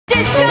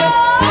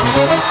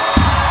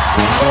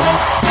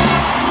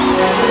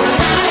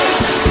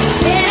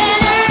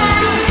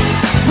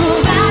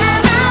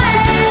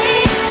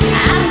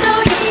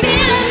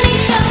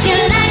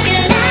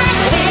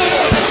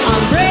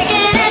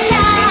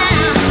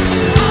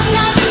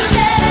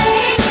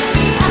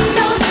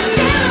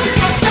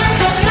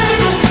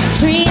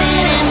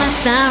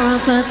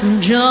For some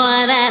joy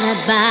that I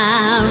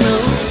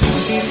borrowed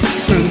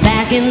from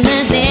back in the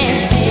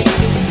day.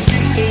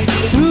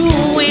 Threw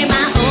away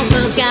my old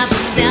clothes, got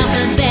myself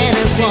a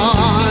better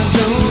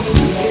wardrobe.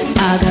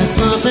 I got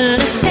something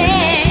to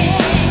say.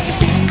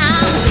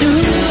 I'm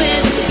through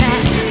with the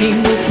past, ain't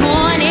no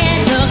point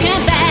in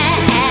looking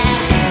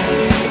back.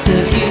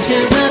 The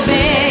future will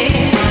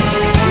be,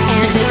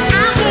 and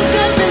I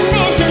forgot to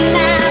mention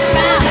that I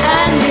found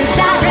a new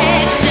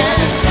direction,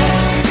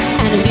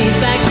 and it leads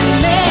back to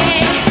me.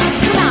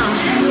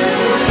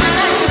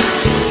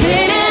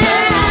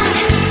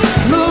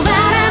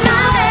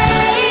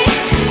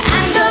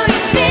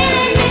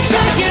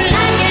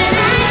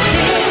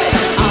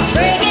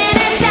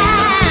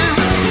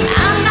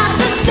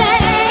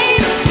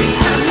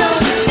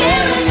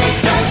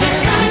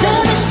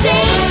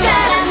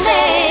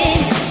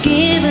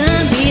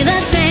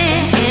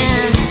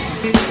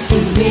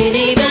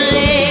 Really